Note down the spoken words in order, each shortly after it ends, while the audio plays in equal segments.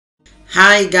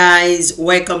Hi guys,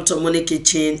 welcome to Money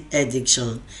Kitchen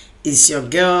Addiction. It's your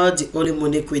girl, the only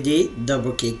Monique with the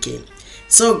double KK.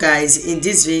 So guys, in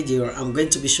this video, I'm going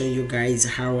to be showing you guys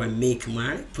how I make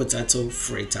my potato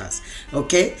fritters.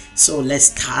 Okay, so let's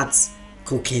start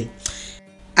cooking.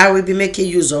 I will be making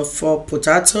use of 4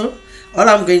 potato. All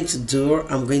I'm going to do,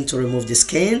 I'm going to remove the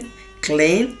skin,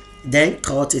 clean, then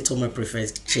cut it to my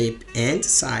preferred shape and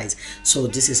size. So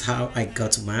this is how I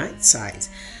got my size.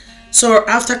 So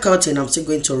after cutting, I'm still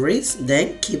going to rinse,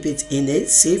 then keep it in a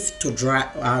sieve to dry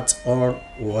out all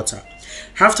water.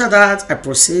 After that, I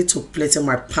proceed to placing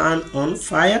my pan on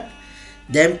fire,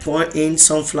 then pour in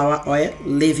sunflower oil,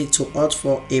 leave it to hot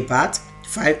for about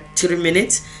 3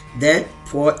 minutes, then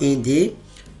pour in the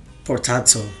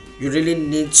potato. You really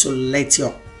need to let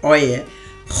your oil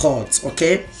hot,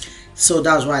 okay? So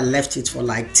that's why I left it for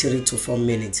like 3 to 4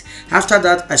 minutes. After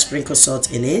that, I sprinkle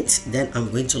salt in it. Then I'm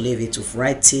going to leave it to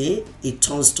fry till it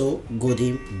turns to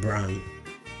golden brown.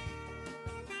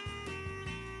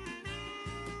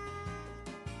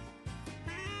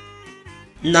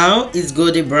 Now it's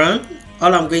golden brown.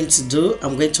 All I'm going to do,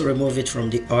 I'm going to remove it from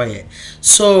the oil.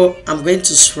 So I'm going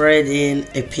to spread in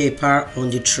a paper on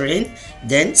the tray,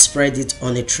 then spread it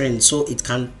on a tray so it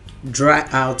can dry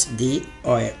out the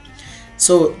oil.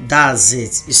 So that's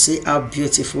it. You see how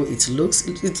beautiful it looks.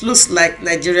 It looks like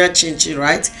Nigerian chin-chin,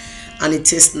 right? And it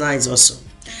tastes nice also.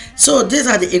 So these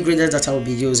are the ingredients that I will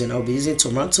be using. I'll be using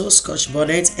tomatoes, scotch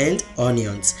bonnet, and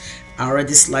onions. I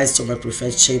already sliced to my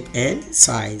preferred shape and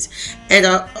size. And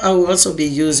I will also be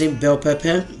using bell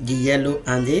pepper, the yellow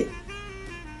and the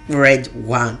red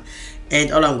one.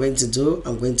 And all I'm going to do,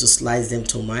 I'm going to slice them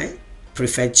to my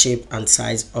preferred shape and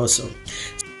size also.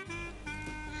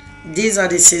 These are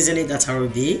the seasoning that I will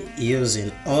be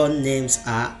using. All names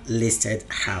are listed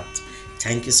out.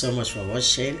 Thank you so much for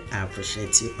watching. I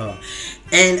appreciate you all.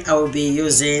 And I will be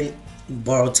using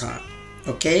butter.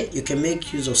 Okay, you can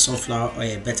make use of sunflower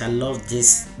oil, but I love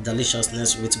this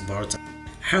deliciousness with butter.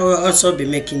 I will also be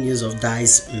making use of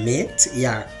diced meat.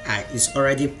 Yeah, it's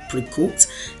already pre-cooked,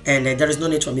 and there is no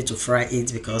need for me to fry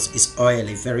it because it's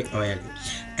oily, very oily.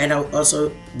 And I'll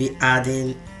also be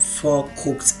adding 4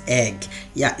 cooked egg.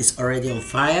 Yeah, it's already on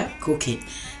fire cooking.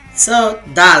 So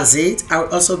that's it. I'll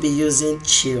also be using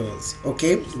cheese.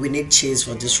 Okay, we need cheese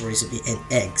for this recipe and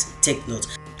eggs. Take note.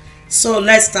 So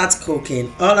let's start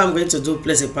cooking. All I'm going to do,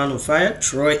 place a pan on fire,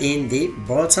 throw in the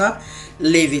butter,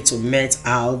 leave it to melt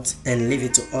out, and leave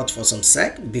it to hot for some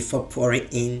sec before pouring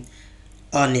in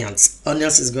onions.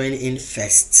 Onions is going in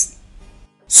first.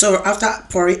 So after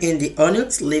pouring in the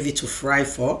onions, leave it to fry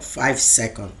for 5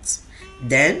 seconds.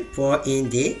 Then pour in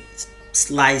the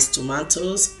sliced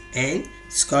tomatoes and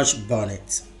scotch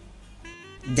bonnet.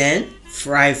 Then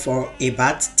fry for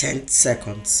about 10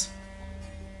 seconds.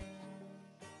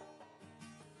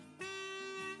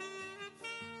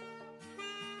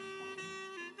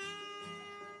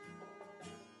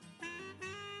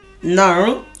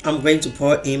 Now I'm going to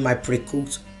pour in my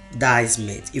pre-cooked diced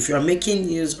meat. If you are making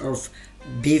use of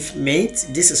beef meat,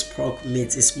 this is pork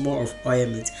meat, it's more of oil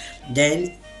meat,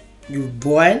 then you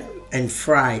boil and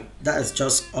fry. That is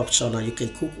just optional. You can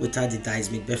cook without the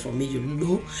diced meat, but for me, you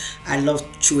know, I love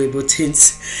chewable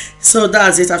things. So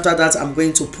that's it. After that, I'm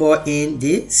going to pour in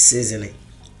the seasoning.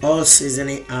 All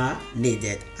seasoning are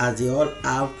needed, as they all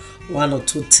have 1 or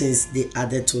 2 things they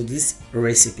added to this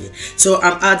recipe. So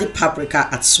I'm adding paprika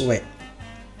as well.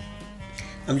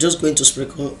 I'm just going to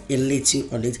sprinkle a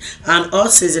little on it, and all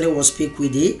seasoning was picked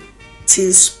with a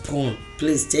teaspoon.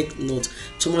 Please take note,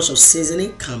 too much of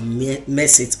seasoning can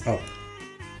mess it up.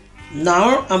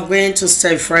 Now I'm going to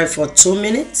stir fry for 2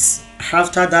 minutes.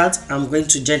 After that, I'm going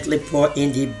to gently pour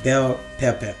in the bell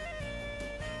pepper.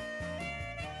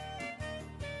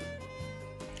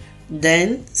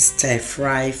 Then stir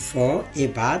fry for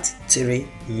about 3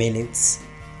 minutes.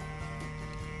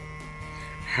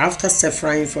 After stir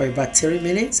frying for about 3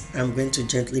 minutes, I'm going to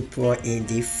gently pour in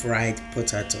the fried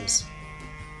potatoes.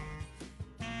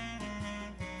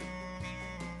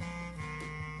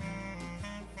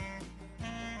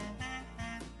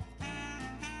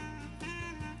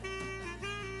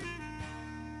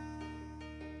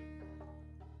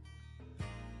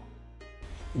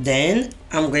 Then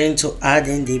I'm going to add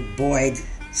in the boiled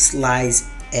sliced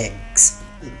eggs.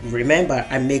 Remember,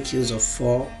 I make use of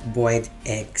 4 boiled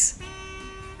eggs.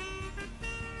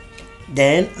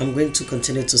 Then I'm going to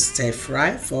continue to stir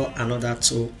fry for another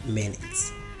 2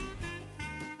 minutes.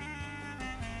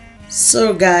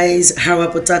 So guys, our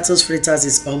potatoes fritters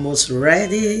is almost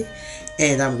ready,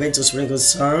 and I'm going to sprinkle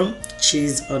some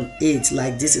cheese on it.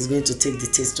 Like, this is going to take the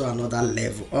taste to another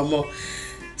level.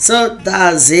 So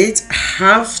that's it.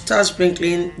 After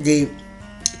sprinkling the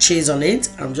cheese on it.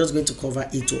 I'm just going to cover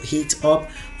it to heat up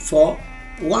for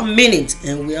 1 minute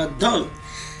and we are done.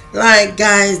 Like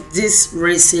guys, this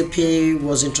recipe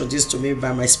was introduced to me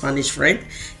by my Spanish friend.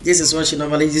 This is what she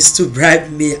normally used to bribe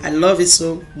me. I love it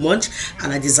so much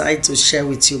and I decided to share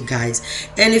with you guys.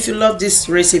 And if you love this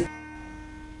recipe,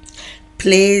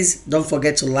 please don't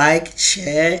forget to like,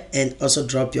 share, and also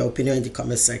drop your opinion in the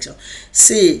comment section.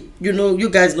 See, you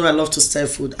guys know I love to stir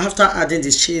food. After adding the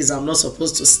cheese, I'm not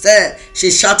supposed to stir. She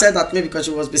shouted at me because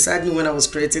she was beside me when I was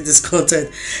creating this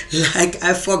content. Like,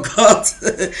 I forgot.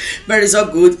 But it's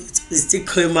all good. It still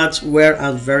came out well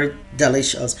and very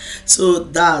delicious. So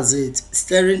that's it.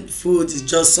 Stirring food is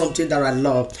just something that I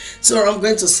love. So I'm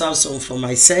going to serve some for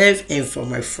myself and for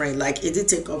my friend. Like, it did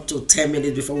take up to 10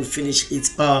 minutes before we finish it.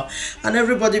 And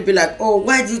everybody be like, oh,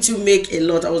 why did you make a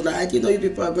lot? I was like, I didn't know you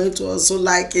people are going to also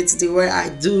like it the way I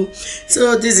do.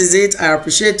 So this is it. I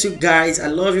appreciate you guys. I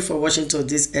love you for watching to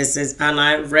this essence, and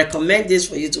I recommend this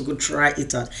for you to go try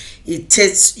it out. It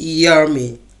tastes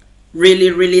yummy,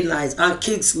 really nice, and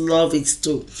kids love it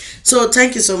too. So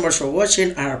thank you so much for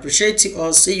watching. I appreciate you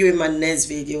all. See you in my next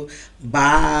video.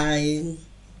 Bye.